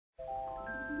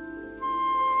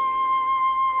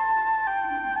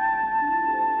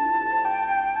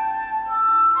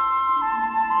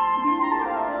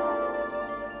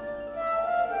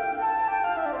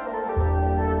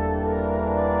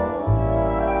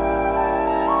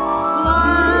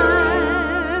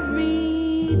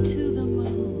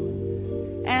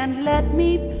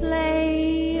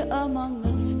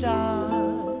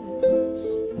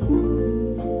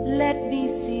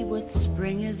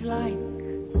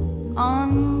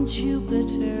on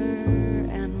Jupiter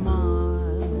and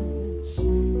Mars.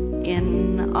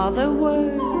 In other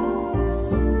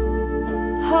words,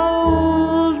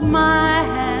 hold my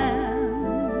hand.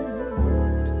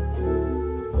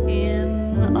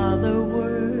 In other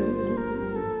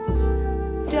words,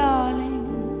 darling,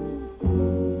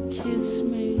 kiss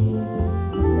me.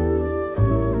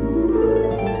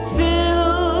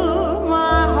 Fill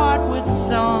my heart with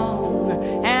song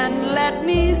and let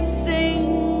me sing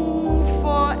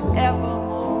forevermore.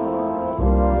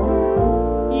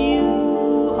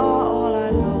 You are all I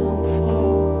long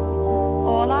for,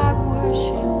 all I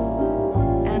worship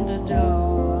and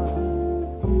adore.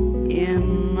 In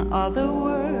other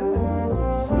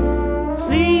words,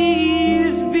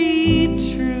 please be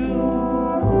true.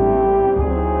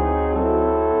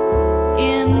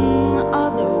 In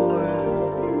other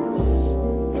words,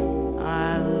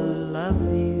 I love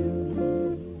you.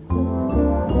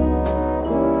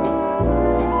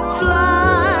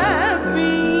 Fly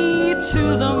me to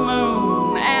the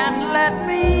moon and let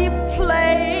me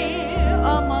play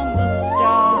among the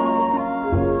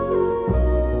stars.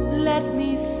 Let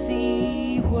me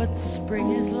see what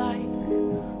spring is like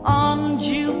on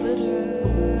Jupiter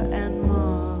and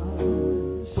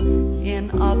Mars. In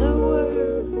other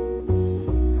words,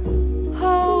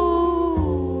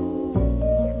 hold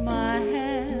my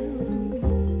hand.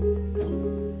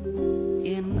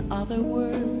 In other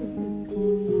words,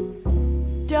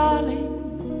 darling,